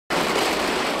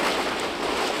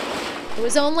It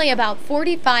was only about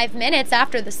 45 minutes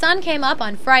after the sun came up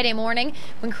on Friday morning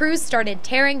when crews started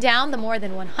tearing down the more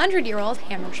than 100-year-old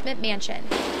Hammerschmidt mansion.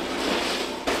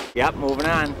 Yep, moving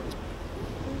on.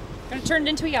 Gonna turn it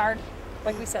into a yard,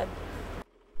 like we said.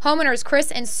 Homeowners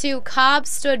Chris and Sue Cobb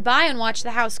stood by and watched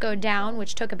the house go down,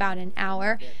 which took about an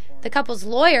hour. The couple's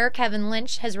lawyer, Kevin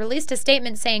Lynch, has released a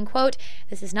statement saying, quote,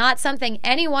 "This is not something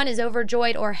anyone is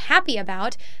overjoyed or happy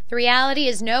about. The reality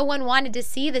is no one wanted to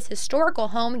see this historical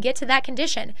home get to that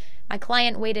condition. My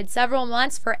client waited several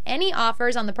months for any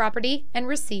offers on the property and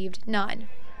received none."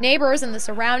 Neighbors in the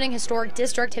surrounding historic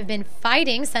district have been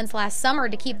fighting since last summer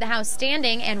to keep the house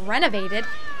standing and renovated.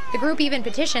 The group even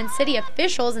petitioned city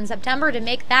officials in September to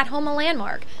make that home a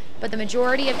landmark, but the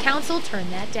majority of council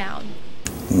turned that down.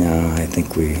 No, I think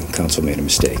council made a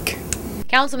mistake.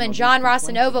 Councilman John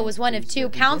Rossanova was one of two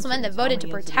councilmen that voted to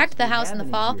protect the house in the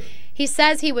fall. He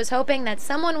says he was hoping that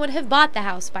someone would have bought the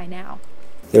house by now.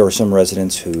 There were some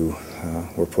residents who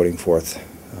were putting forth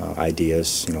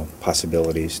ideas,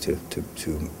 possibilities to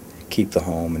keep the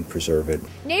home and preserve it.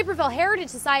 Naperville Heritage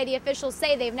Society officials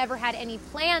say they've never had any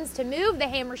plans to move the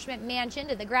Hammerschmidt mansion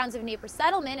to the grounds of Naper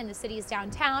Settlement in the city's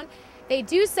downtown. They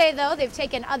do say, though, they've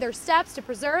taken other steps to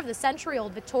preserve the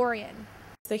century-old Victorian.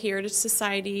 The Heritage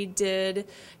Society did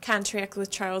contract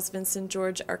with Charles Vincent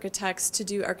George Architects to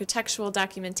do architectural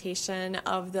documentation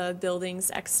of the building's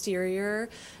exterior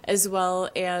as well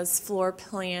as floor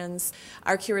plans.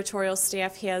 Our curatorial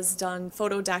staff has done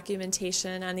photo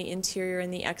documentation on the interior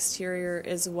and the exterior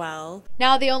as well.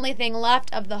 Now the only thing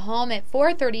left of the home at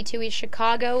 432 E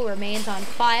Chicago remains on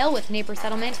file with Naper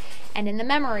Settlement and in the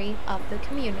memory of the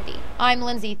community. I'm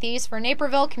Lindsey Theis for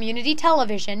Naperville Community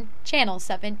Television, Channel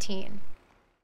 17.